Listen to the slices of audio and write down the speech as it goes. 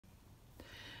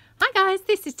guys,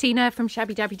 this is Tina from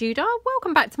Shabbydabbydoodah.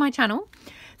 Welcome back to my channel.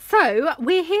 So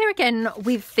we're here again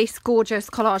with this gorgeous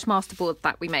collage masterboard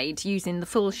that we made using the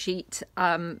full sheet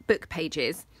book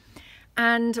pages.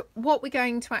 And what we're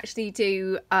going to actually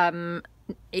do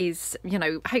is,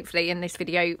 hopefully in this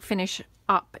video finish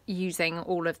up using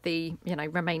all of the,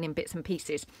 remaining bits and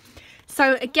pieces.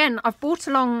 So again, I've brought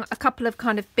along a couple of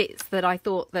kind of bits that I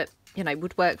thought that,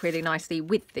 would work really nicely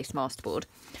with this masterboard.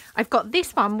 I've got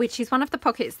this one, which is one of the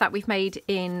pockets that we've made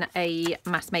in a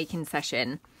mass making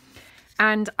session.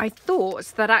 And I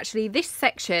thought that actually this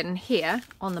section here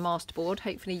on the masterboard,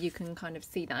 hopefully you can kind of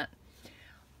see that,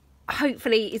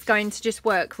 hopefully is going to just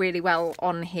work really well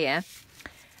on here.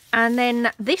 And then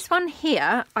this one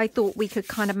here, I thought we could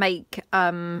kind of make,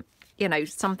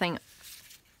 something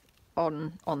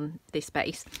on this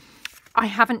base. I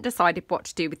haven't decided what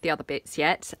to do with the other bits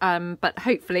yet, but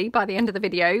hopefully by the end of the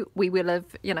video we will have,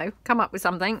 come up with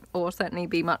something, or certainly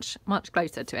be much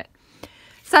closer to it.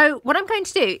 So what I'm going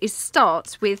to do is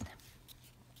we'll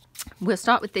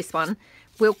start with this one.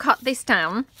 We'll cut this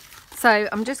down. So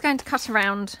I'm just going to cut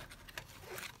around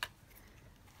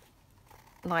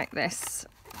like this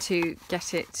to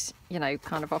get it,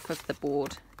 kind of off of the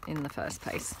board in the first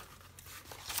place.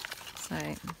 So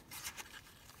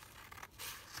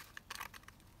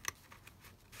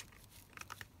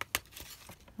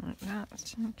like that.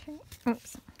 Okay.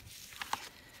 Oops.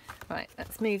 Right,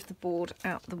 let's move the board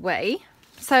out the way.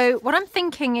 So what I'm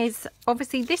thinking is,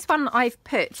 obviously this one I've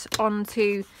put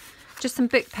onto just some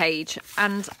book page,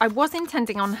 and I was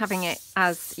intending on having it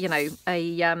as,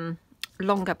 a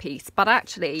longer piece, but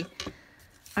actually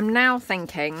I'm now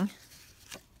thinking,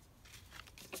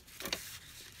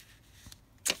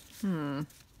 what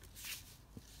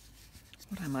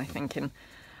am I thinking?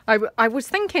 I was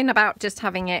thinking about just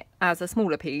having it as a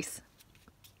smaller piece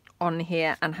on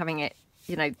here and having it,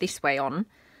 this way on.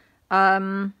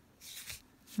 I'm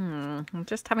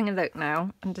just having a look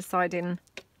now and deciding,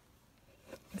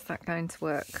 is that going to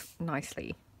work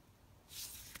nicely?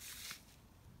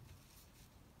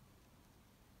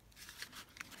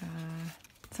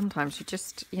 Sometimes you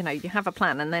just, you have a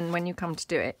plan, and then when you come to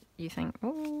do it, you think,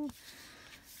 oh,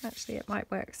 actually it might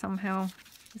work somehow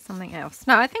with something else.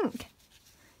 No, I think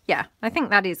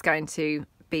that is going to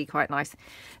be quite nice.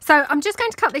 So I'm just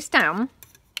going to cut this down,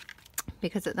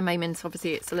 because at the moment,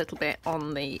 obviously, it's a little bit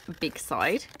on the big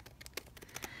side.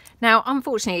 Now,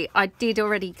 unfortunately, I did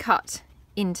already cut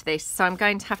into this, so I'm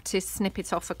going to have to snip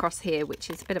it off across here, which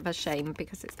is a bit of a shame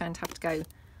because it's going to have to go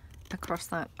across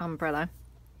that umbrella.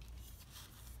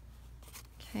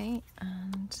 Okay,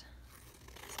 and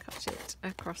cut it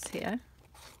across here.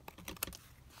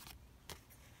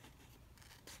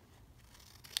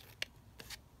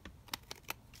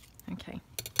 Okay.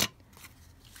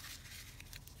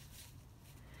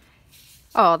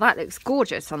 Oh, that looks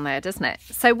gorgeous on there, doesn't it?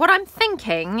 So what I'm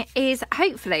thinking is,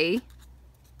 hopefully,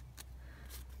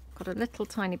 got a little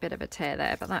tiny bit of a tear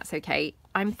there, but that's okay.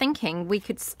 I'm thinking we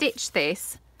could stitch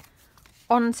this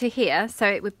onto here, so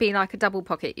it would be like a double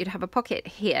pocket. You'd have a pocket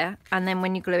here, and then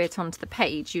when you glue it onto the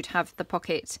page, you'd have the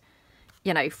pocket,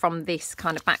 from this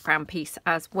kind of background piece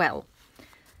as well.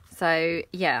 So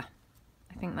yeah,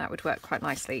 I think that would work quite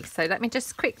nicely. So let me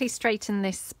just quickly straighten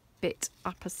this bit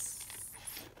up a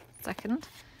second,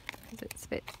 because it's a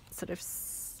bit sort of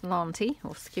slanty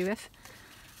or skewiff.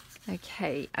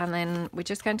 Okay, and then we're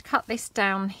just going to cut this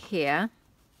down here.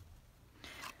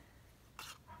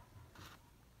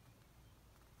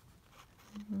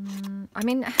 I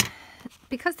mean,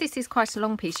 because this is quite a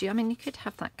long piece, you could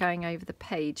have that going over the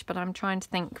page, but I'm trying to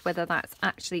think whether that's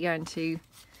actually going to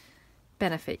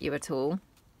benefit you at all.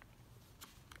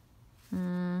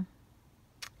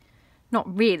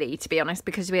 Not really, to be honest,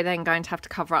 because we're then going to have to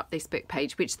cover up this book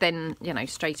page, which then,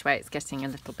 straight away it's getting a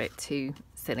little bit too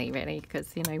silly, really,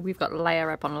 because, we've got layer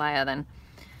upon layer then.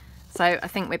 So I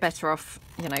think we're better off,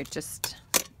 just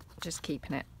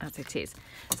keeping it as it is.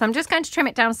 So I'm just going to trim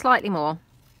it down slightly more.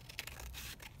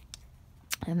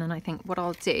 And then I think what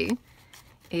I'll do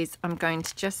is I'm going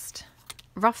to just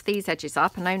rough these edges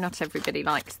up. I know not everybody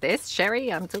likes this.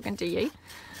 Sheree, I'm talking to you.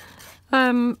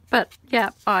 But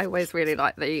yeah, I always really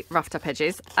like the roughed up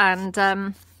edges, and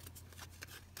just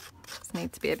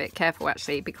need to be a bit careful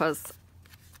actually, because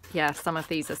yeah, some of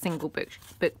these are single book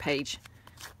pages.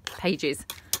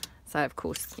 So of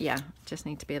course, yeah, just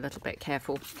need to be a little bit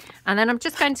careful. And then I'm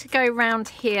just going to go around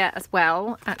here as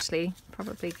well. Actually,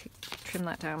 probably trim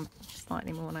that down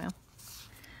slightly more now.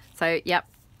 So yep,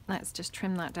 let's just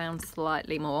trim that down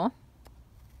slightly more.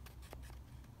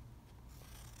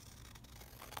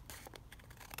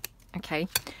 Okay,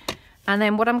 and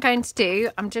then what I'm going to do,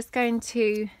 I'm just going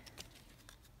to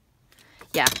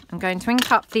yeah, I'm going to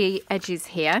ink up the edges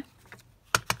here.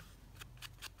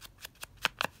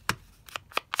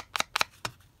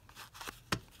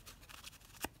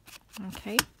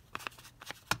 Okay.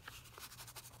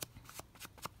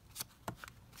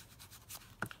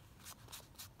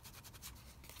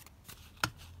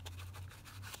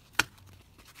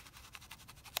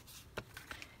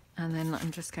 And then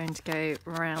I'm just going to go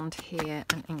around here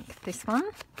and ink this one.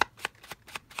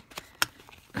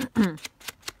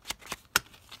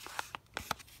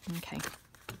 Okay.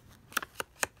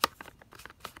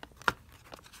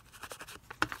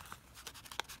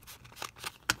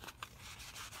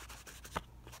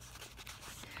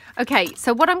 Okay,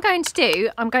 so what I'm going to do,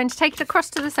 I'm going to take it across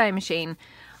to the sewing machine.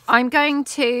 I'm going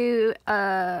to,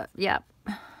 yeah,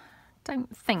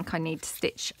 don't think I need to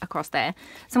stitch across there.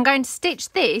 So I'm going to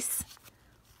stitch this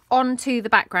onto the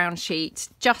background sheet,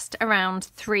 just around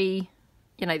three,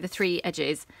 you know, the three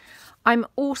edges. I'm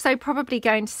also probably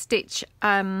going to stitch,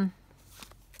 yeah,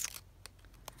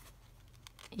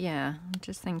 I'm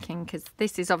just thinking, because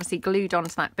this is obviously glued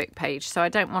onto that book page, so I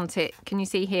don't want it, can you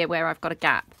see here where I've got a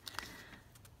gap?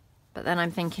 But then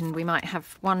I'm thinking we might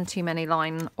have one too many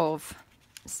line of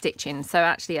stitching. So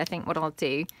actually I think what I'll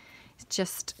do is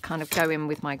just kind of go in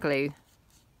with my glue.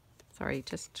 Sorry,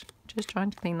 just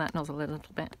trying to clean that nozzle a little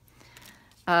bit.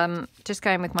 Just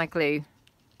go in with my glue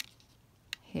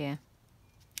here.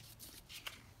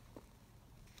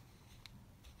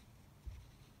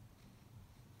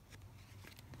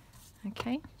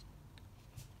 Okay.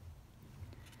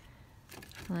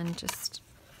 And then just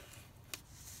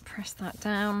press that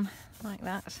down like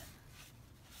that.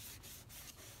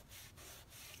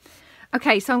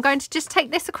 Okay, so I'm going to just take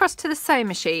this across to the sewing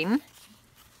machine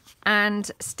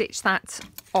and stitch that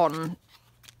on.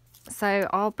 So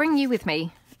I'll bring you with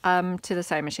me to the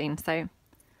sewing machine. So,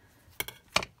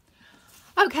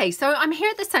 okay, so I'm here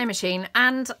at the sewing machine,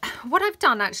 and what I've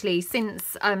done actually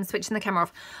since switching the camera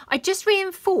off, I just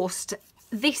reinforced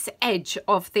this edge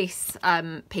of this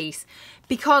piece,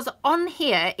 because on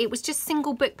here it was just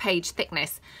single book page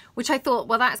thickness, which I thought,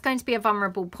 well, that's going to be a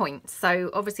vulnerable point. So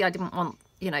obviously I didn't want,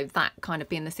 you know, that kind of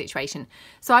being the situation.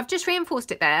 So I've just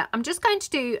reinforced it there. I'm just going to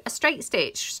do a straight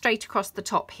stitch straight across the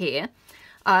top here.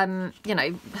 You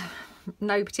know,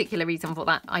 no particular reason for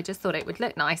that. I just thought it would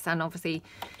look nice, and obviously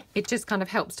it just kind of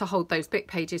helps to hold those book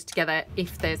pages together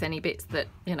if there's any bits that,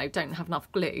 you know, don't have enough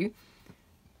glue.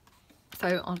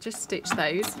 So I'll just stitch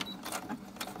those.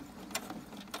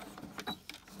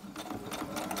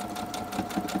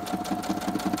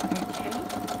 Okay.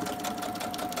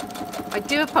 I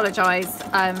do apologise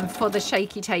for the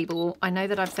shaky table. I know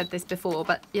that I've said this before,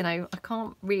 but, you know, I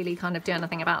can't really kind of do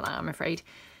anything about that, I'm afraid.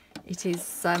 It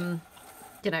is,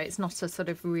 you know, it's not a sort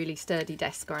of really sturdy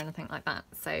desk or anything like that.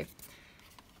 So,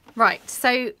 right,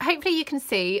 so hopefully you can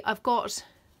see I've got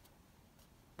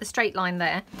the straight line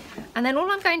there, and then all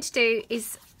I'm going to do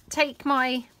is take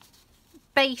my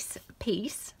base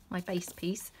piece,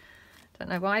 don't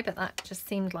know why, but that just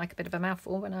seemed like a bit of a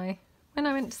mouthful when I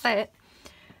went to say it,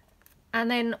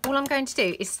 and then all I'm going to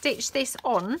do is stitch this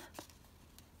on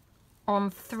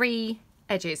three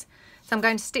edges. So I'm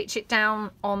going to stitch it down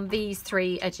on these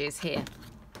three edges here.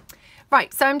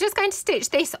 Right, so I'm just going to stitch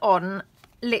this on,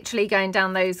 literally going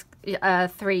down those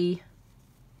three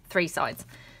sides.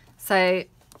 So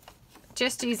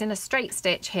just using a straight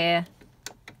stitch here.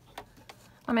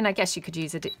 I mean, I guess you could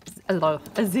use a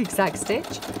zigzag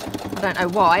stitch. I don't know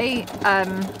why.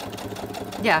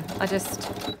 Yeah, I just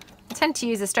tend to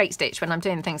use a straight stitch when I'm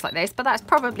doing things like this, but that's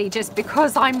probably just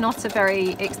because I'm not a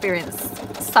very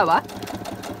experienced sewer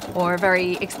or a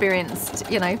very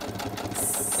experienced, you know,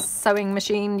 sewing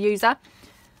machine user.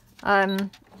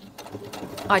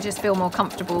 I just feel more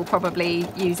comfortable probably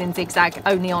using zigzag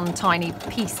only on tiny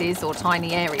pieces or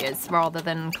tiny areas rather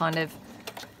than kind of,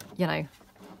 you know,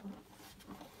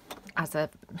 as a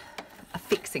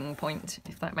fixing point,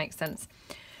 if that makes sense.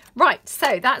 Right,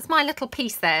 so that's my little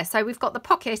piece there. So we've got the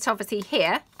pocket obviously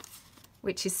here,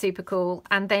 which is super cool.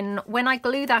 And then when I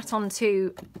glue that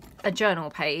onto a journal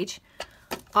page,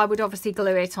 I would obviously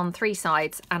glue it on three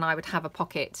sides, and I would have a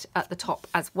pocket at the top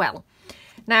as well.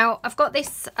 Now I've got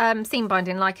this seam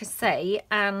binding, like I say,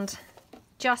 and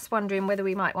just wondering whether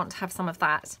we might want to have some of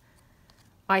that,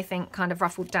 I think, kind of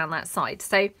ruffled down that side.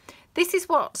 So this is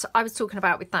what I was talking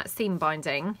about with that seam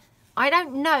binding. I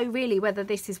don't know really whether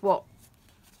this is what,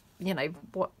 you know,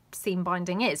 what seam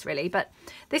binding is really, but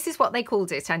this is what they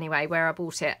called it anyway, where I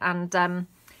bought it. And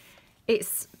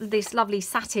it's this lovely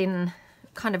satin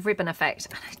kind of ribbon effect,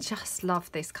 and I just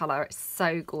love this colour. It's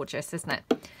so gorgeous, isn't it?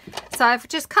 So I've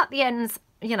just cut the ends,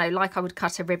 you know, like I would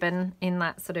cut a ribbon in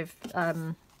that sort of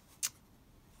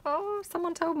Oh,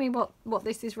 someone told me what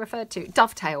this is referred to.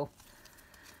 Dovetail.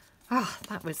 Oh,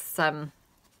 that was a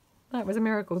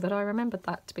miracle that I remembered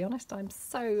that, to be honest. I'm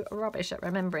so rubbish at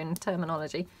remembering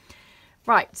terminology.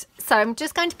 Right, so I'm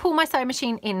just going to pull my sewing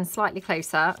machine in slightly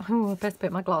closer. Oh, I best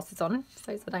put my glasses on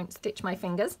so I don't stitch my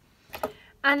fingers.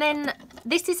 And then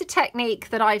this is a technique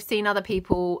that I've seen other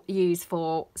people use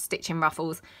for stitching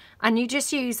ruffles. And you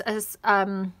just use as,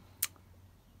 you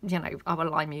know, oh,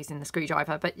 well, I'm using the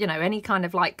screwdriver, but, you know, any kind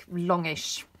of like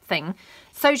longish thing.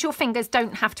 So your fingers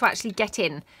don't have to actually get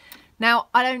in. Now,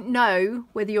 I don't know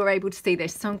whether you're able to see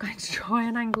this, so I'm going to try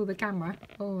and angle the camera.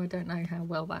 Oh, I don't know how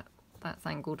well that's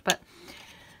angled, but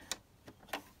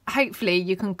hopefully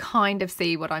you can kind of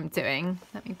see what I'm doing.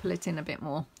 Let me pull it in a bit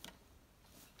more.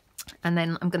 And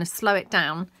then I'm going to slow it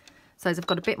down so as I've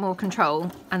got a bit more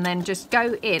control, and then just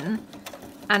go in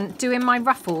and doing my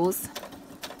ruffles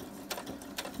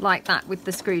like that with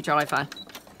the screwdriver.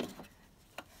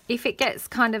 If it gets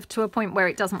kind of to a point where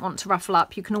it doesn't want to ruffle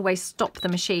up, you can always stop the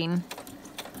machine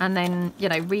and then, you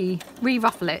know,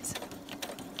 re-ruffle it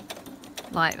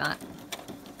like that.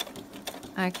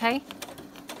 Okay.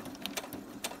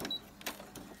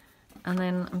 And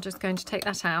then I'm just going to take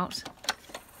that out,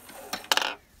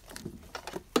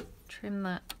 trim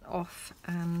that off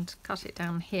and cut it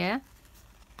down here.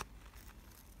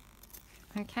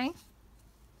 Okay.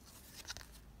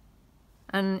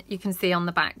 And you can see on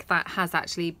the back that has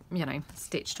actually, you know,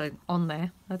 stitched on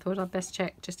there. I thought I'd best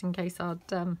check just in case I'd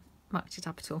marked it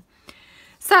up at all.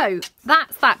 So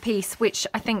that's that piece, which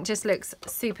I think just looks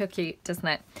super cute, doesn't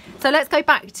it? So let's go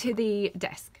back to the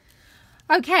desk.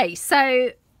 Okay,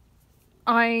 so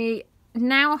I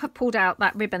now have pulled out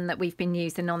that ribbon that we've been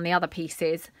using on the other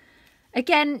pieces.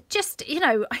 Again, just, you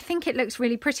know, I think it looks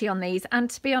really pretty on these. And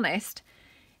to be honest,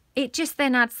 it just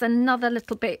then adds another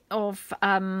little bit of,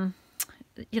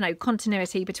 you know,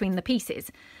 continuity between the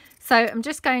pieces. So I'm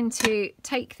just going to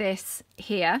take this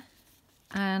here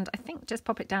and I think just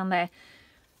pop it down there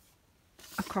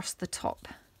across the top.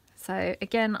 So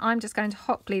again, I'm just going to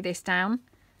hot glue this down.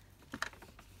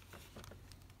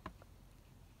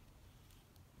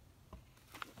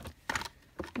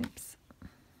 Oops.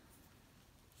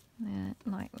 Yeah,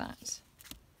 like that.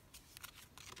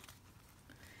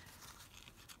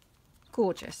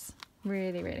 Gorgeous.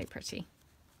 Really, really pretty.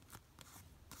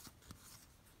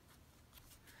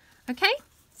 Okay,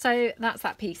 so that's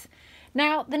that piece.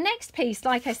 Now, the next piece,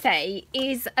 like I say,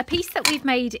 is a piece that we've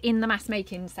made in the mass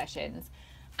making sessions.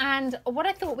 And what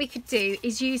I thought we could do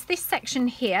is use this section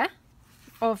here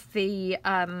of the,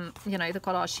 you know, the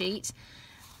collage sheet.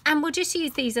 And we'll just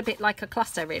use these a bit like a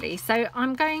cluster, really. So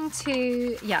I'm going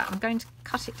to, yeah, I'm going to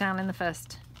cut it down in the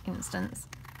first instance.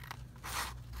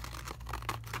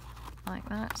 Like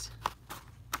that.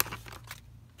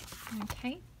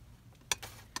 Okay.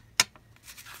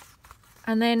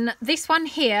 And then this one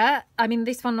here, I mean,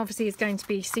 this one obviously is going to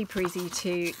be super easy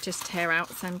to just tear out.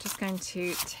 So I'm just going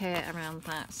to tear around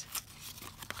that.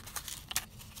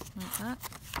 Like that.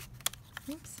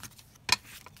 Oops.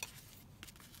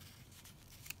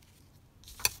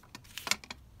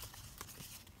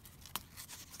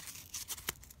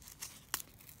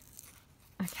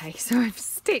 Okay, so I've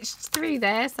stitched through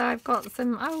there. So I've got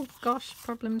some, oh gosh,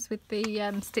 problems with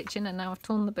the stitching, and now I've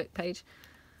torn the book page.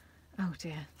 Oh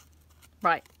dear.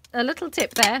 Right, a little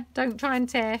tip there. Don't try and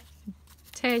tear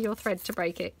your thread to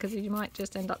break it, because you might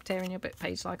just end up tearing your book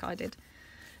page like I did.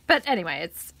 But anyway,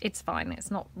 it's fine.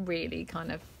 It's not really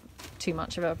kind of too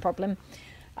much of a problem.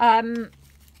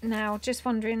 Now, just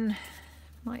wondering,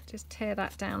 might just tear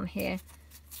that down here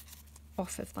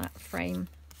off of that frame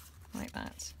like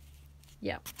that.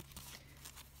 Yeah.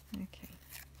 Okay.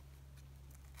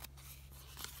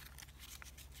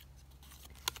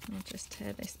 I'll just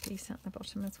tear this piece at the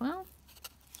bottom as well.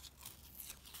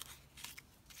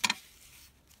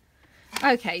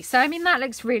 Okay, so I mean, that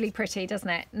looks really pretty, doesn't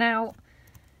it? Now,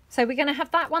 so we're going to have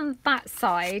that one that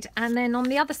side, and then on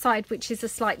the other side, which is a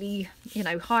slightly, you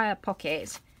know, higher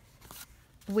pocket,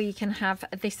 we can have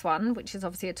this one, which is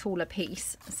obviously a taller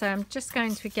piece. So I'm just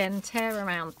going to again tear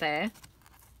around there.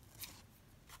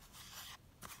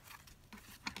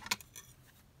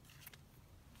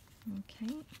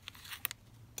 Okay.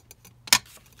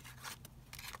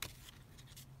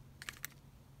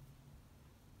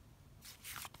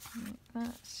 Like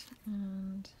that,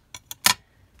 and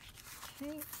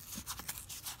okay.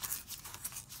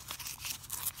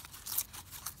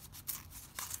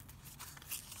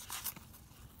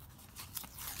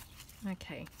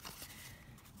 Okay,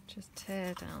 just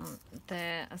tear down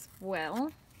there as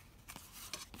well.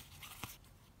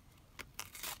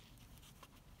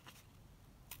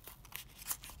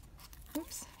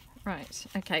 Oops. Right,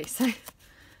 okay, so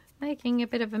Making a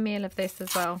bit of a meal of this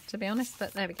as well, to be honest,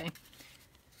 but there we go.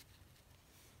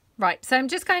 Right, so I'm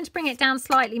just going to bring it down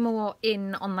slightly more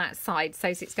in on that side so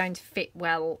it's going to fit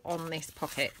well on this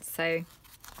pocket. So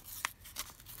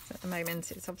at the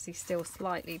moment it's obviously still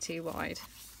slightly too wide.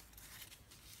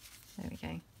 There we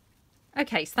go.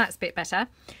 Okay, so that's a bit better.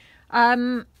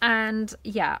 And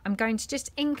yeah, I'm going to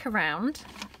just ink around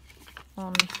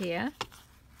on here.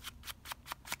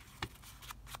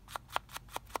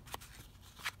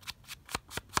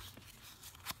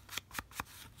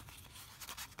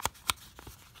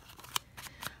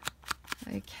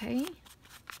 Okay,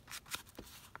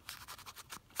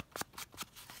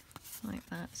 like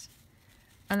that.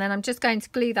 And then I'm just going to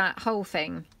glue that whole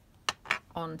thing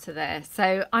onto there.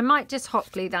 So I might just hot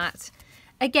glue that.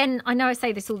 Again, I know I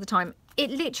say this all the time. It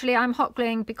literally, I'm hot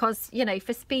gluing because, you know,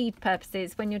 for speed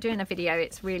purposes, when you're doing a video,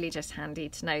 it's really just handy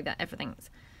to know that everything's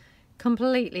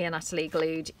completely and utterly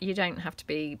glued. You don't have to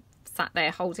be sat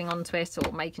there holding onto it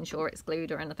or making sure it's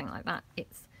glued or anything like that.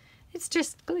 It's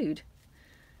just glued.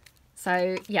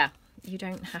 So yeah, you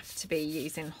don't have to be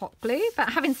using hot glue. But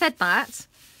having said that,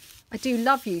 I do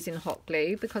love using hot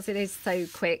glue because it is so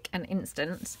quick and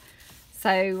instant.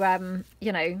 So,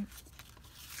 you know,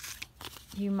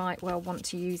 you might well want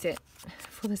to use it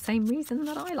for the same reason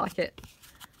that I like it.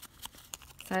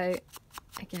 So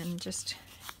again, just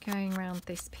going around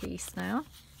this piece now.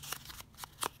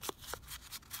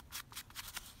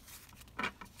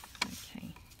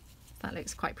 Okay, that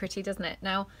looks quite pretty, doesn't it?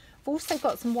 Now, I've also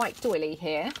got some white doily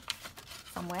here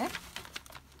somewhere,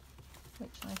 which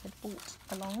I had bought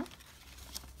along.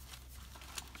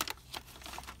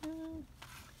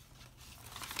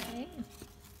 Okay.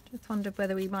 Just wondered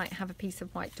whether we might have a piece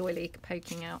of white doily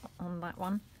poking out on that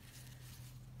one.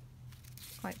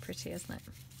 Quite pretty, isn't it?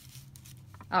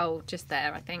 Oh, just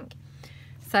there, I think.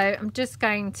 So I'm just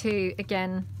going to,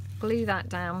 again, glue that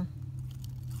down.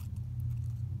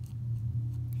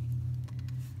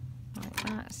 Like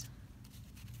that.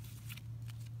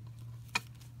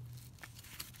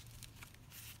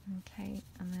 Okay,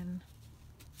 and then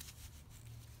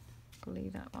glue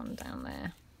that one down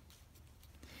there.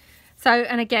 So,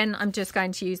 and again, I'm just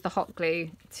going to use the hot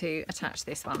glue to attach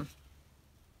this one.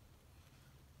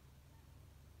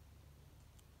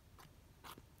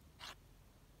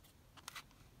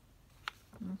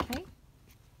 Okay.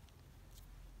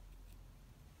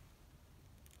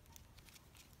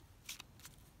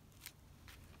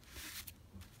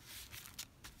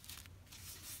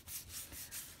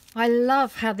 I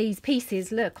love how these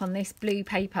pieces look on this blue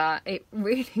paper. It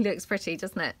really looks pretty,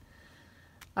 doesn't it?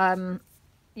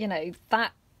 You know,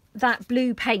 that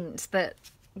blue paint that,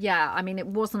 yeah, I mean, it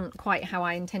wasn't quite how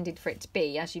I intended for it to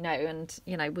be, as you know, and,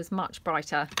 you know, was much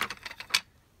brighter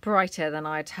than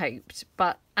I'd hoped.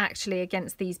 But actually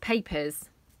against these papers,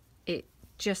 it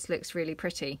just looks really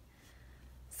pretty.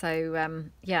 So,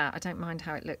 yeah, I don't mind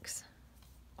how it looks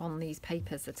on these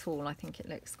papers at all. I think it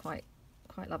looks quite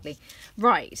lovely.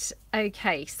 Right,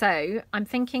 okay, so I'm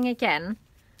thinking again,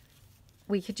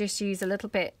 we could just use a little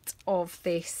bit of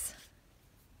this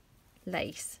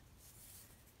lace.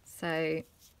 So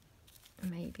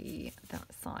maybe that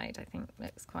side I think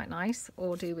looks quite nice,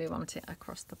 or do we want it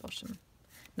across the bottom?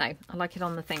 No, I like it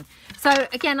on the thing. So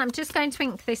again, I'm just going to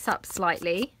ink this up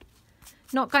slightly,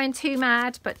 not going too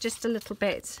mad, but just a little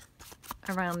bit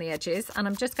around the edges, and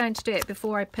I'm just going to do it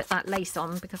before I put that lace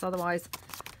on, because otherwise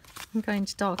I'm going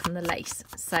to darken the lace.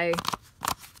 So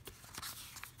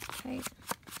okay,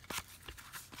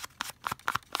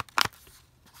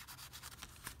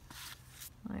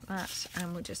 like that,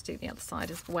 and we'll just do the other side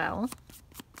as well.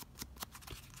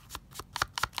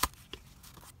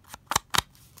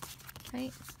 Okay.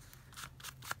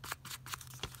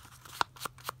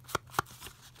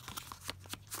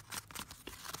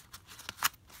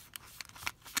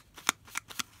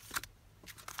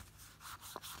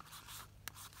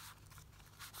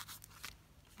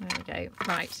 There we go.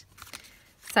 Right.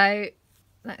 So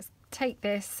let's take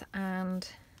this and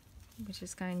we're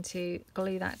just going to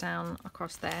glue that down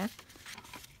across there.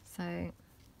 So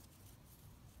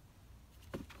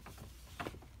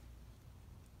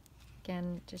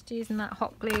again, just using that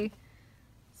hot glue,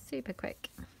 super quick.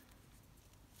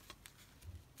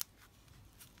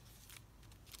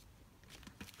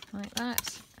 Like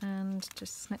that, and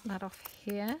just snip that off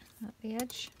here at the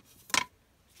edge.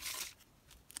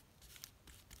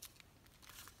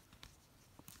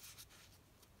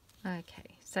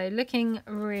 Okay, so looking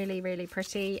really, really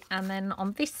pretty. And then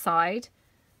on this side,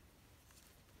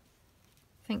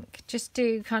 I think just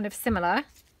do kind of similar.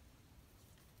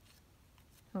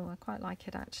 Oh, I quite like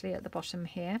it actually at the bottom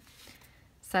here.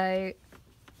 So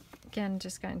again,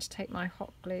 just going to take my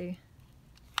hot glue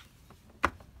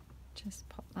Just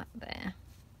pop that there,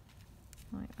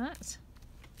 like that.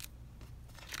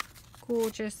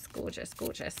 Gorgeous, gorgeous,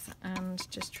 gorgeous. And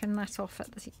just trim that off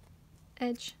at the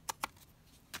edge.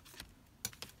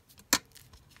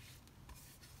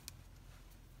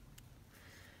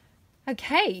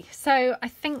 Okay, so I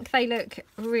think they look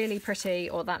really pretty,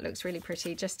 or that looks really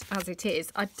pretty just as it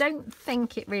is. I don't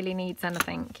think it really needs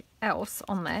anything else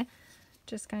on there.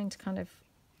 Just going to kind of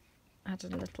add a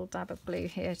little dab of glue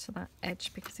here to that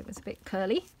edge because it was a bit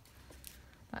curly.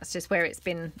 That's just where it's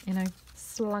been, you know,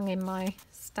 slung in my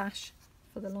stash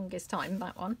for the longest time,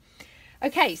 that one.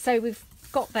 Okay, so we've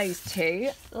got those two.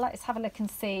 Let's have a look and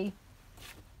see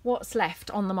what's left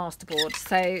on the masterboard.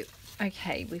 So,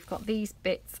 okay, we've got these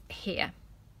bits here.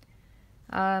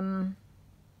 So I'm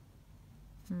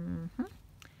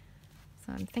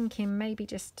thinking maybe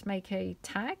just make a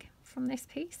tag from this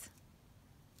piece.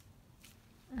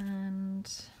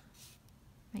 And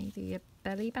maybe a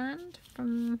belly band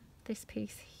from this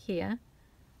piece here.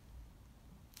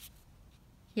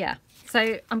 Yeah,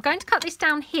 so I'm going to cut this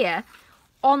down here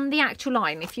on the actual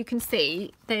line. If you can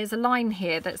see, there's a line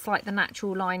here that's like the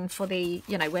natural line for the,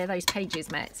 you know, where those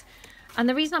pages met. And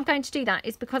the reason I'm going to do that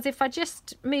is because if I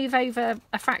just move over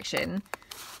a fraction,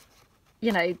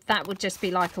 you know, that would just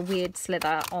be like a weird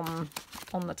slither on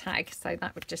the tag. So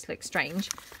that would just look strange.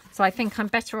 So I think I'm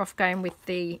better off going with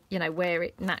the, you know, where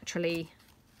it naturally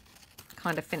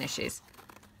kind of finishes.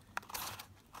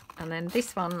 And then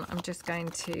this one, I'm just going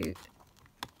to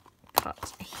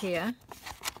cut here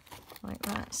like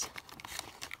that.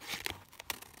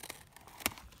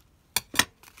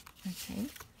 Okay.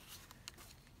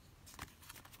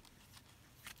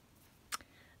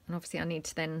 And obviously I need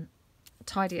to then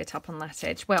tidy it up on that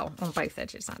edge. Well, on both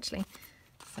edges actually.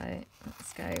 So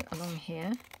let's go along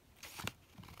here.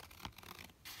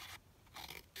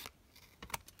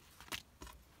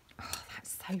 Oh,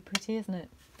 that's so pretty, isn't it?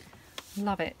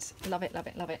 Love it, love it, love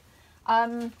it, love it.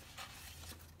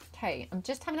 Okay, I'm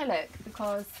just having a look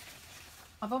because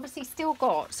I've obviously still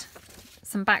got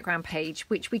some background page,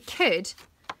 which we could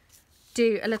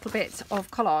do a little bit of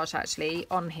collage actually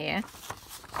on here.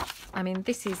 I mean,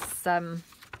 this is,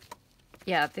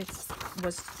 yeah, this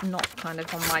was not kind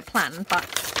of on my plan, but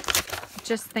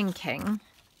just thinking,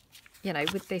 you know,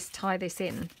 with this, tie this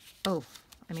in. Oh,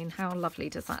 I mean, how lovely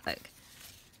does that look?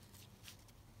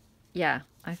 Yeah,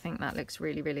 I think that looks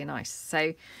really, really nice.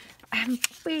 So I'm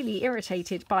really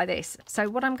irritated by this. So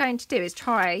what I'm going to do is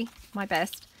try my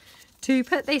best to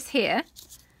put this here.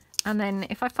 And then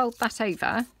if I fold that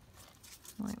over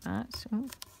like that. Ooh.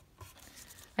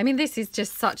 I mean, this is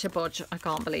just such a bodge. I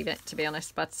can't believe it, to be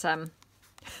honest. But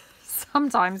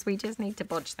sometimes we just need to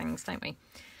bodge things, don't we?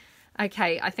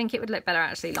 Okay, I think it would look better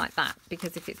actually like that.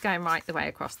 Because if it's going right the way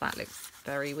across, that looks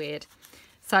very weird.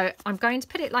 So I'm going to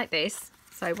put it like this.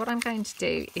 So what I'm going to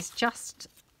do is just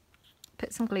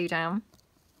put some glue down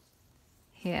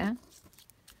here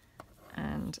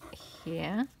and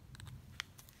here.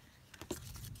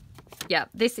 Yeah,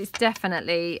 this is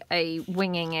definitely a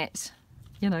winging it,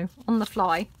 you know, on the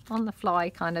fly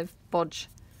kind of bodge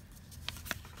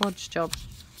job.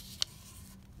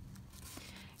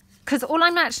 Because all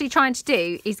I'm actually trying to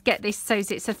do is get this so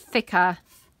it's a thicker,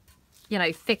 you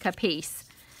know, thicker piece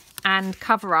and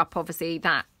cover up obviously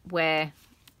that where,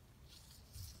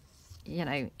 you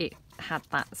know, it had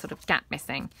that sort of gap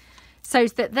missing, so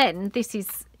that then this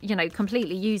is, you know,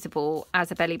 completely usable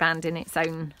as a belly band in its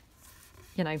own,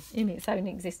 you know, in its own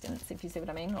existence, if you see what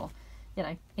I mean, or, you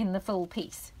know, in the full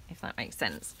piece, if that makes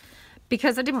sense.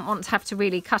 Because I didn't want to have to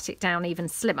really cut it down even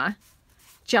slimmer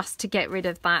just to get rid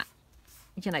of that,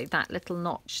 you know, that little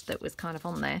notch that was kind of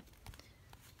on there.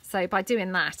 So by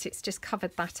doing that, it's just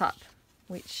covered that up,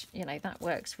 which, you know, that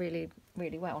works really,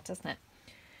 really well, doesn't it?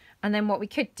 And then what we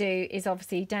could do is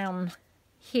obviously down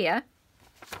here,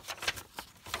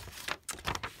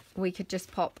 we could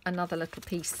just pop another little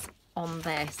piece on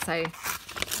there. So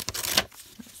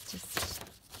let's just,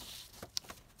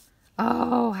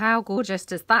 oh, how gorgeous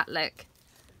does that look?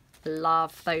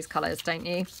 Love those colours, don't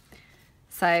you?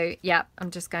 So yeah,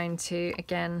 I'm just going to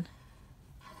again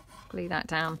glue that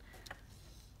down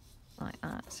like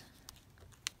that.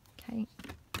 Okay.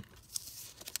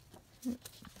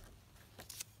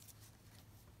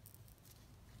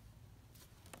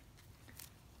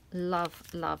 Love,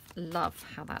 love, love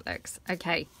how that looks.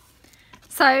 Okay,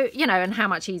 so, you know, and how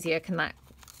much easier can that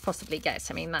possibly get?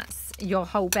 I mean, that's your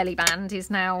whole belly band is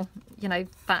now, you know,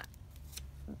 that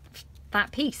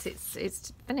piece,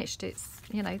 it's finished. It's,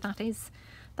 you know, that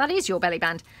is your belly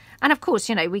band. And of course,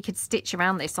 you know, we could stitch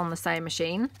around this on the sewing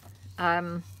machine,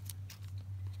 you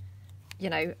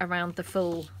know, around the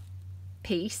full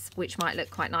piece, which might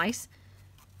look quite nice.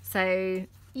 So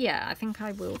yeah, I think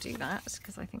I will do that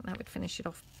because I think that would finish it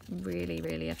off really,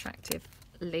 really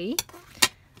attractively.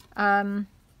 Okay,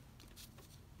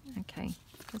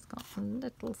 just got a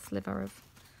little sliver of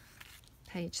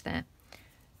page there.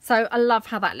 So I love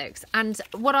how that looks. And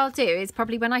what I'll do is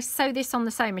probably when I sew this on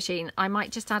the sewing machine, I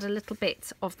might just add a little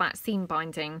bit of that seam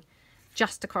binding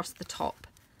just across the top,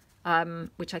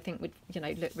 which I think would, you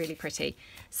know, look really pretty.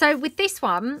 So with this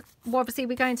one, well, obviously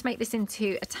we're going to make this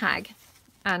into a tag.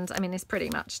 And I mean, it's pretty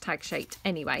much tag shaped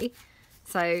anyway.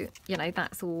 So, you know,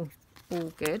 that's all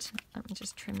good. Let me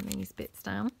just trim these bits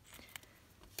down.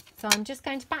 So I'm just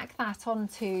going to back that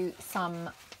onto some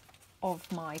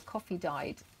of my coffee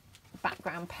dyed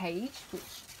background page, which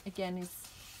again is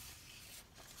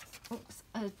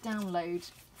a download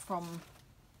from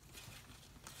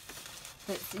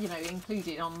that's, you know,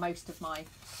 included on most of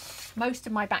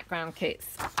my background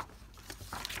kits.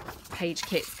 Page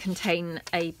kits contain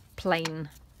a plain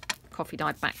coffee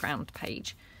dyed background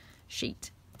page sheet.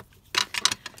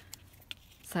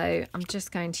 So I'm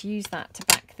just going to use that to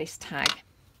back this tag.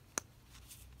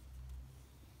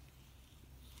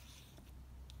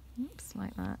 Oops,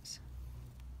 like that.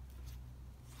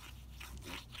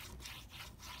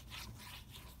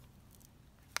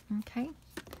 Okay.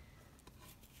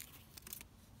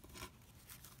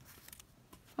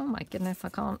 Oh my goodness, I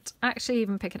can't actually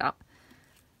even pick it up.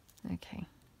 Okay.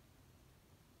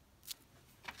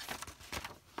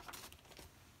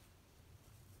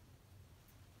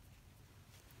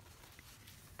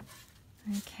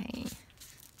 Okay.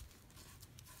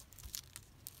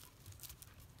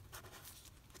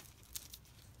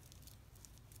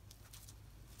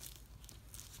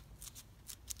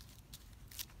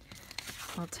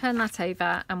 I'll turn that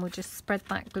over and we'll just spread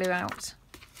that glue out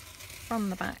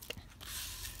from the back.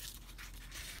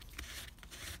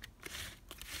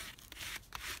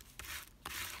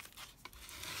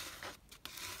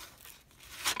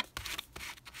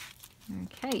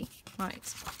 Okay,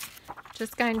 right.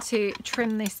 Just going to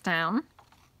trim this down.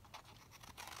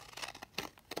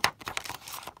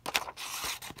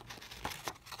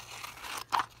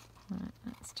 Right,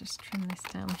 let's just trim this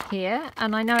down here.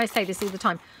 And I know I say this all the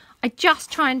time. I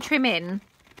just try and trim in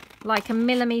like a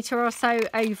millimetre or so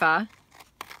over,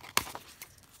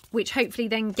 which hopefully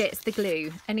then gets the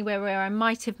glue anywhere where I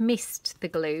might have missed the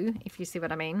glue, if you see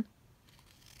what I mean.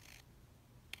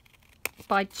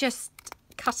 By just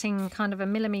cutting kind of a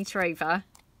millimetre over,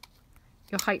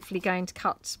 you're hopefully going to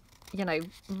cut, you know,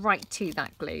 right to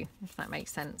that glue, if that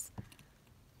makes sense.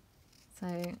 So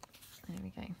there we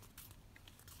go.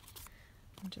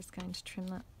 I'm just going to trim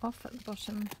that off at the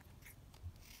bottom.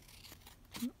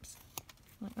 Oops,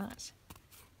 like that.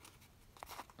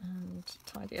 And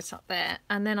tidy it up there.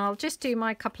 And then I'll just do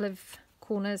my couple of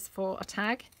corners for a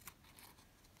tag.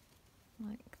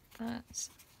 Like that.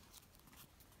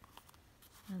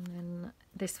 And then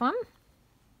this one.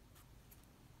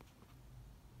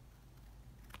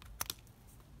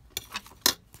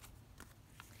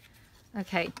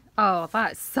 Okay. Oh,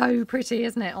 that's so pretty,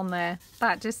 isn't it, on there?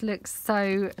 That just looks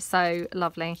so, so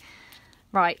lovely.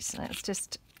 Right, let's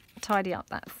just tidy up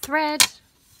that thread.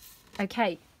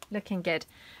 Okay, looking good.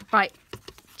 Right,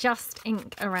 just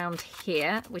ink around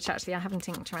here, which actually I haven't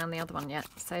inked around the other one yet.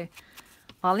 So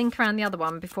I'll ink around the other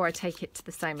one before I take it to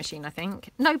the sewing machine, I think.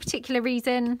 No particular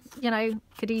reason, you know,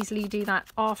 could easily do that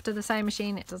after the sewing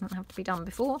machine. It doesn't have to be done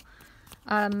before.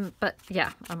 But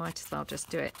yeah, I might as well just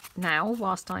do it now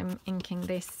whilst I'm inking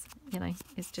this, you know,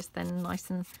 it's just then nice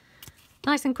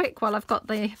and quick while I've got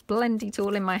the blendy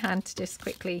tool in my hand to just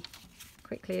quickly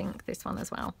ink this one as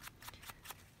well.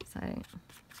 So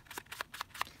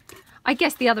I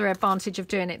guess the other advantage of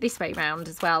doing it this way round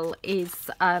as well is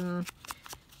I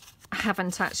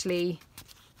haven't actually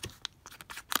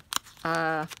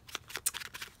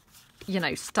you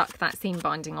know, stuck that seam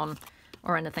binding on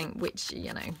or anything, which,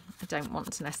 you know, I don't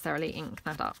want to necessarily ink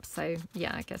that up. So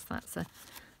yeah, I guess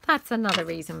that's another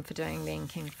reason for doing the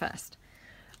inking first.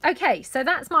 Okay, so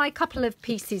that's my couple of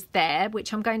pieces there,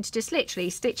 which I'm going to just literally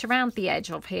stitch around the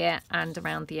edge of here and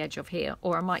around the edge of here,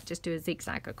 or I might just do a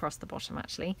zigzag across the bottom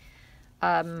actually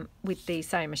with the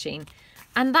sewing machine.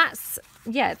 And that's,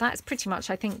 yeah, that's pretty much,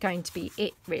 I think, going to be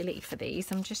it really for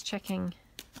these. I'm just checking.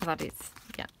 Oh, that is,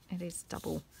 yeah, it is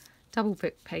double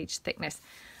book page thickness.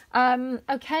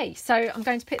 Okay, so I'm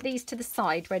going to put these to the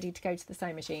side, ready to go to the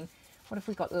sewing machine. What have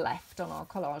we got left on our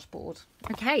collage board?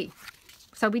 Okay,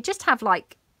 so we just have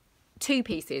like 2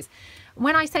 pieces.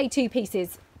 When I say 2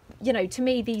 pieces, you know, to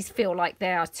me these feel like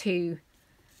they are 2,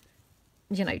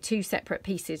 you know, 2 separate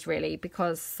pieces really,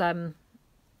 because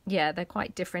yeah, they're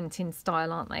quite different in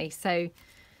style, aren't they? So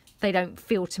they don't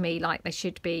feel to me like they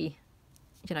should be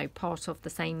you know, part of the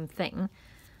same thing.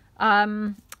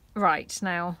 Right,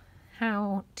 now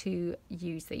how to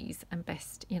use these and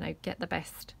best, you know, get the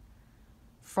best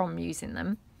from using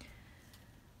them.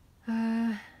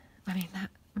 I mean, that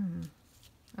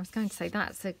I was going to say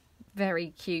that's a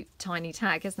very cute tiny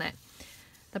tag, isn't it?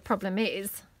 The problem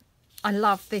is I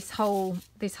love this whole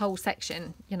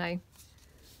section, you know.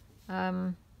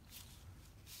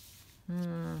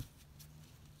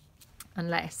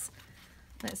 Unless,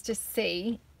 let's just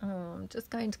see. I'm just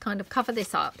going to kind of cover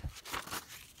this up.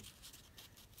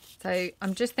 So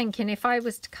I'm just thinking if I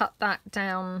was to cut that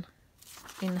down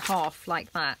in half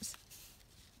like that.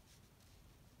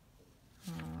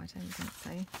 Oh, I don't think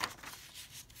so.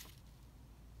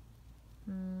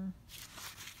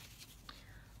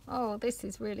 Oh, this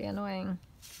is really annoying. I'm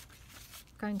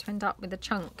going to end up with a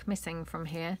chunk missing from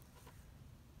here.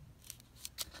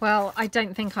 Well, I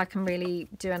don't think I can really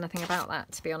do anything about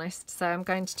that, to be honest. So I'm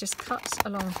going to just cut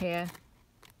along here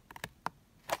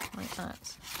like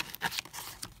that.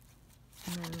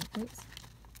 And then, oops.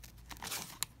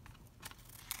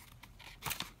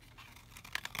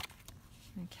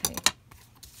 Okay.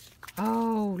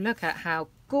 Oh, look at how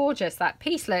gorgeous that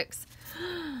piece looks.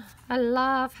 I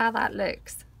love how that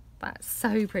looks. That's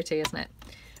so pretty, isn't it?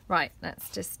 Right, let's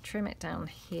just trim it down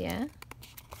here.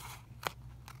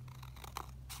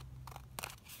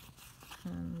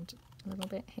 And a little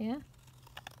bit here.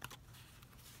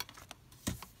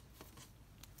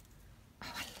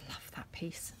 Oh, I love that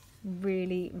piece.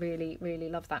 Really, really, really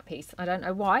love that piece. I don't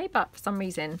know why, but for some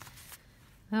reason,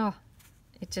 oh,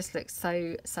 it just looks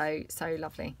so, so, so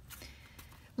lovely.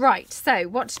 Right, so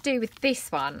what to do with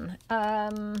this one?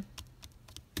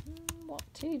 What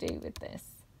to do with this?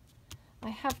 I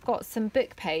have got some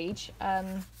book page,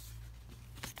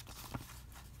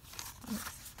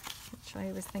 which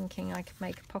I was thinking I could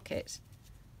make a pocket.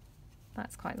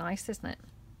 That's quite nice, isn't it?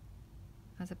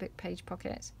 As a book page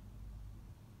pocket.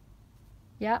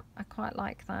 Yeah, I quite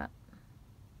like that.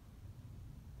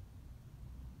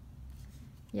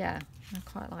 Yeah, I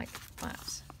quite like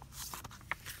that.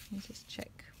 Let me just check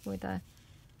with a...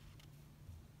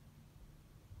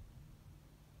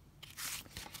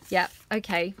 Yeah,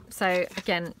 okay. So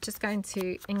again, just going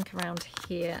to ink around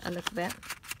here a little bit.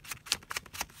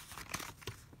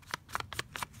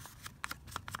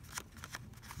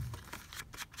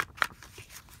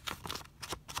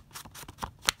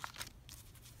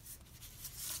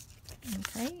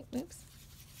 Okay, oops.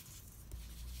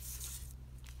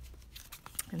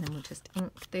 And then we'll just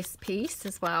ink this piece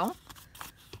as well.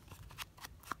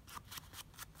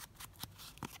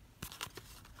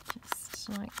 Just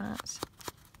like that.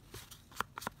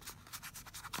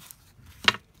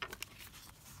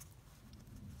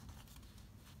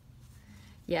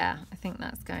 Yeah, I think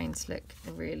that's going to look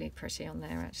really pretty on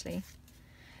there actually.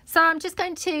 So I'm just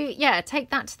going to, yeah, take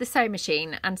that to the sewing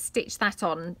machine and stitch that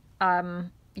on,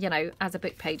 you know, as a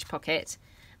book page pocket.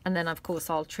 And then of course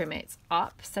I'll trim it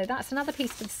up. So that's another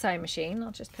piece for the sewing machine.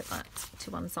 I'll just put that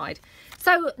to one side.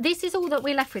 So this is all that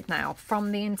we're left with now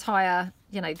from the entire,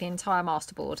 you know, the entire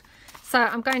masterboard. So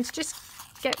I'm going to just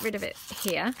get rid of it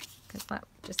here because that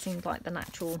just seems like the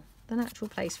natural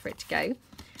place for it to go.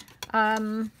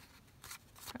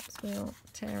 Perhaps we'll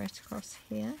tear it across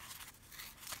here.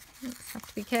 Oops, have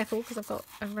to be careful because I've got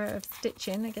a row of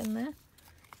stitching again there.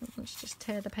 Let's just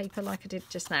tear the paper like I did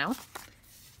just now.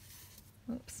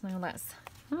 Oops, now that's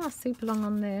super long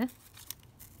on there.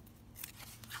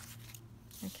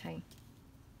 Okay.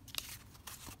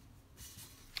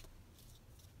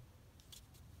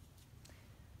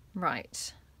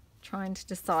 Right, trying to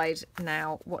decide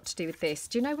now what to do with this.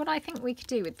 Do you know what I think we could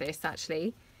do with this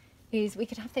actually? Is we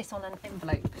could have this on an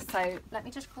envelope. So let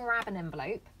me just grab an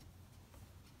envelope.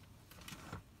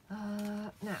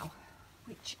 Now,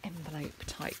 which envelope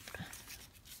type?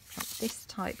 Got this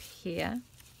type here.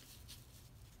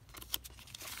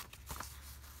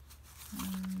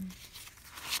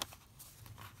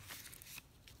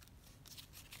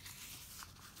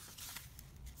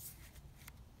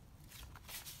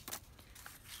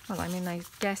 Well, I mean, I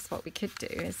guess what we could do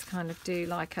is kind of do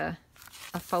like a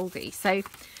foldy. So,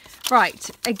 right,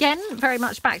 again, very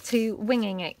much back to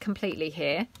winging it completely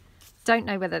here. Don't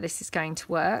know whether this is going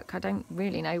to work. I don't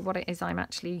really know what it is I'm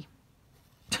actually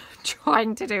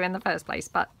trying to do in the first place,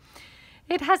 but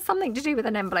it has something to do with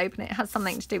an envelope and it has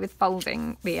something to do with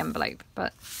folding the envelope.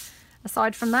 But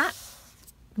aside from that,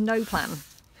 no plan.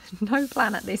 No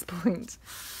plan at this point.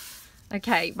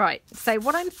 Okay, right. So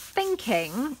what I'm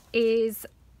thinking is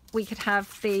we could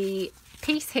have the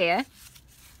piece here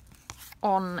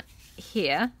on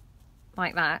here,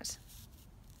 like that.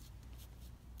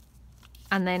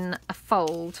 And then a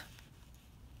fold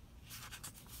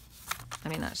I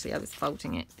mean, actually I was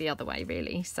folding it the other way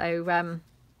really. So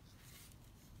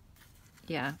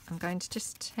yeah, I'm going to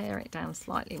just tear it down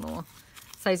slightly more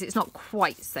so it's not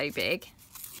quite so big,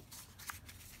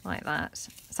 like that.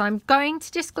 So I'm going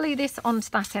to just glue this onto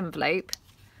that envelope.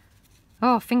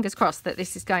 Oh, fingers crossed that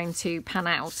this is going to pan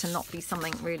out and not be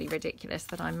something really ridiculous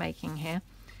that I'm making here.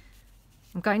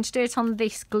 I'm going to do it on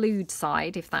this glued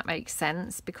side, if that makes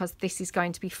sense, because this is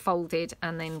going to be folded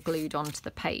and then glued onto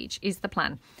the page, is the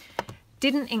plan.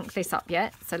 Didn't ink this up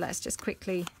yet, so let's just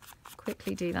quickly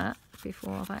do that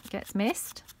before that gets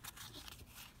missed.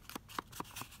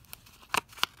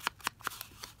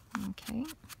 Okay.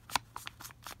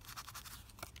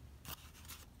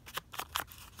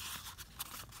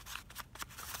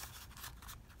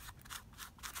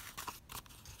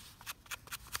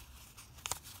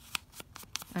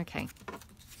 Okay,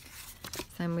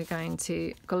 then we're going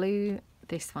to glue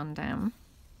this one down.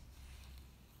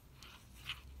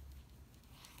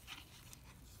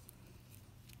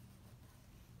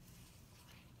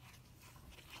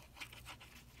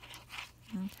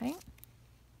 Okay.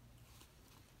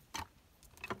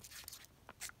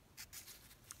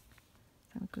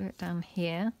 So glue it down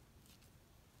here.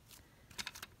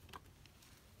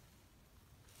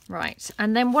 Right,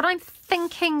 and then what I'm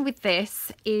thinking with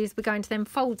this is we're going to then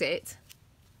fold it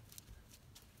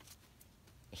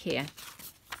here,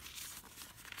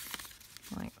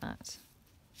 like that.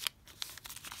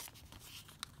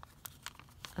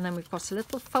 And then we've got a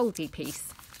little foldy piece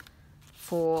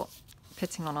for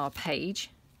putting on our page.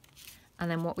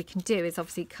 And then what we can do is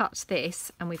obviously cut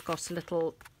this, and we've got a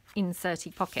little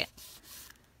inserty pocket,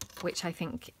 which I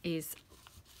think is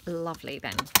lovely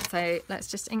then. So let's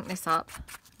just ink this up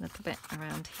a little bit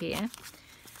around here,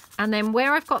 and then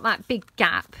where I've got that big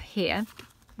gap here,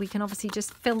 we can obviously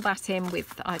just fill that in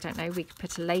with, I don't know, we could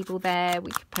put a label there,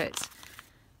 we could put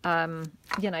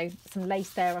you know, some lace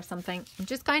there or something. I'm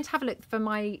just going to have a look for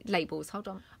my labels, hold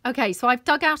on. Okay, so I've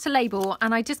dug out a label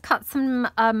and I just cut some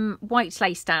white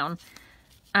lace down,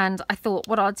 and I thought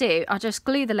what I'll do, I'll just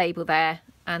glue the label there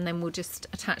and then we'll just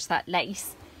attach that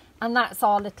lace. And that's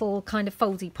our little kind of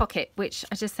foldy pocket, which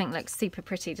I just think looks super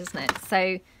pretty, doesn't it?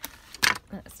 So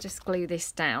let's just glue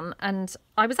this down. And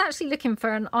I was actually looking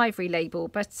for an ivory label,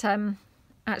 but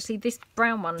actually this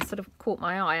brown one sort of caught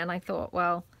my eye, and I thought,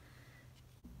 well,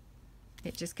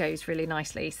 it just goes really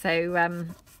nicely. So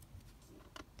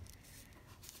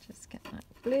just get that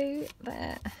glue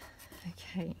there.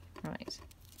 Okay, right.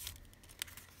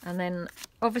 And then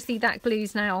obviously that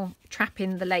glue's now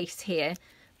trapping the lace here.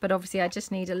 But obviously I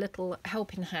just need a little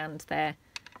helping hand there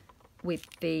with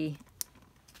the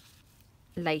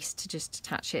lace to just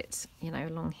attach it, you know,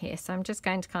 along here. So I'm just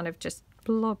going to kind of just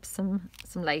blob some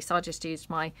lace. I just used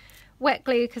my wet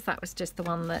glue because that was just the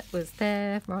one that was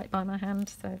there right by my hand.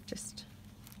 So I've just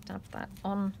dabbed that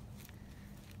on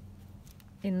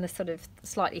in the sort of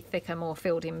slightly thicker, more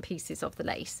filled in pieces of the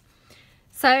lace.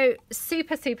 So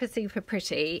super, super, super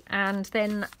pretty. And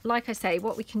then, like I say,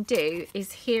 what we can do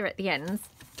is here at the ends,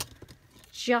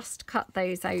 just cut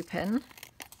those open.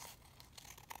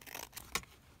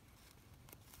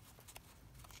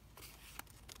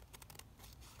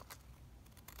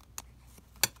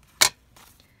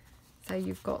 So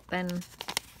you've got then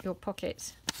your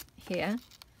pocket here.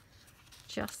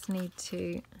 Just need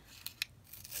to,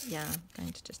 yeah, I'm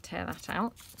going to just tear that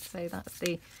out. So that's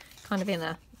the kind of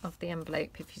inner of the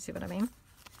envelope, if you see what I mean.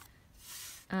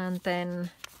 And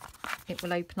then it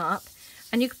will open up.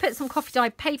 And you could put some coffee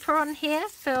dyed paper on here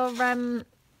for,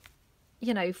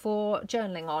 you know, for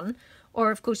journaling on.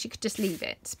 Or, of course, you could just leave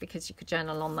it because you could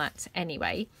journal on that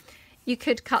anyway. You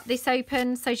could cut this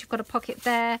open so you've got a pocket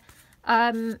there.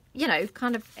 You know,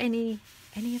 kind of any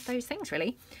of those things,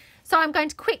 really. So I'm going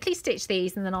to quickly stitch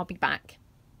these and then I'll be back.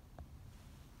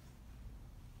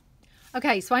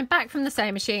 Okay, so I'm back from the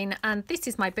sewing machine and this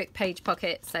is my book page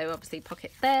pocket. So obviously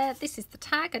pocket there. This is the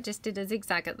tag. I just did a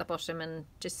zigzag at the bottom and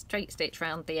just straight stitch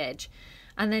around the edge.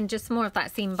 And then just more of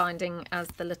that seam binding as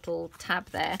the little tab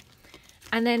there.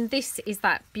 And then this is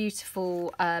that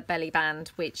beautiful belly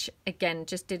band, which again,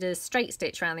 just did a straight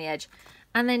stitch around the edge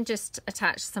and then just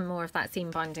attached some more of that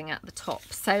seam binding at the top.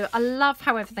 So I love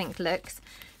how everything looks.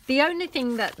 The only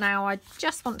thing that now I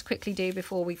just want to quickly do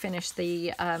before we finish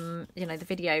the, you know, the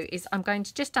video is I'm going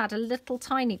to just add a little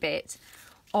tiny bit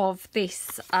of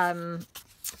this patterned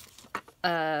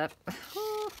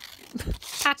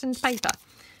paper.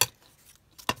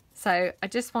 So I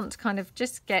just want to kind of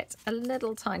just get a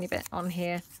little tiny bit on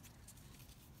here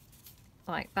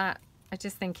like that. I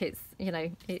just think it's, you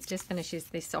know, it just finishes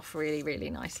this off really,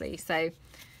 really nicely. So,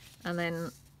 and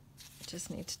then just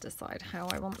need to decide how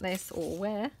I want this or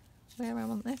where I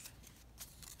want this.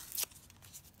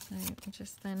 So we'll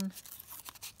just then,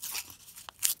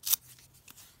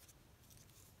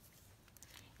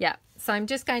 yeah, so I'm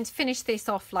just going to finish this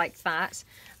off like that.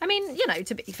 I mean, you know,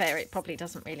 to be fair, it probably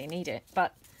doesn't really need it,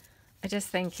 but I just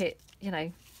think it, you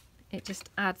know, it just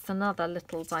adds another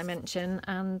little dimension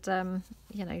and,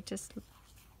 you know, just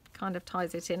kind of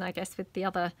ties it in, I guess, with the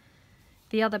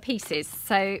other pieces.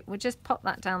 So we'll just pop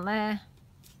that down there.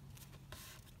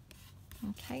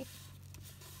 Okay.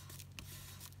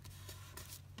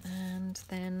 And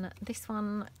then this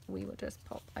one we will just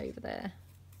pop over there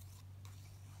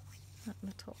at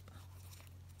the top.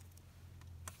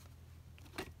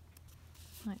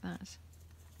 Like that.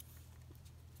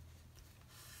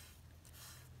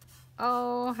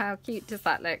 Oh, how cute does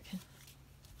that look?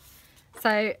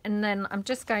 So, and then I'm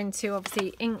just going to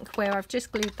obviously ink where I've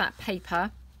just glued that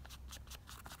paper,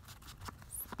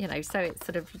 you know, so it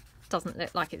sort of doesn't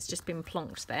look like it's just been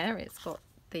plonked there. It's got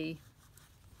the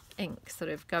ink sort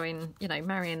of going, you know,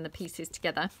 marrying the pieces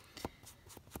together.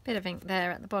 Bit of ink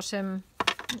there at the bottom.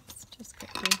 Let's just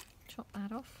quickly chop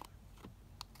that off.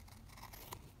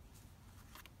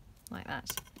 Like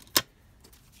that.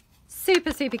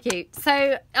 Super, super cute.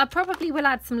 So I probably will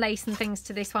add some lace and things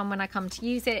to this one when I come to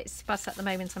use it, but at the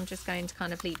moment I'm just going to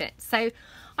kind of leave it. So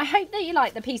I hope that you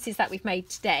like the pieces that we've made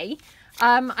today.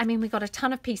 I mean, we got a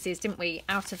ton of pieces, didn't we,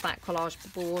 out of that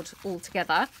collage board all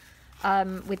together,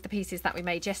 with the pieces that we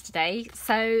made yesterday.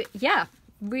 So yeah,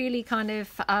 really kind of,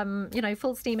 you know,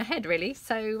 full steam ahead really.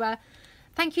 So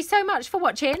thank you so much for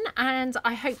watching, and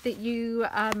I hope that you,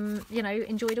 you know,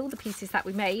 enjoyed all the pieces that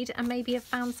we made and maybe have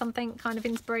found something kind of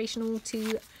inspirational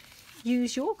to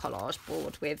use your collage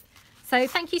board with. So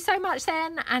thank you so much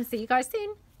then, and see you guys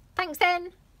soon. Thanks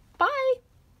then. Bye.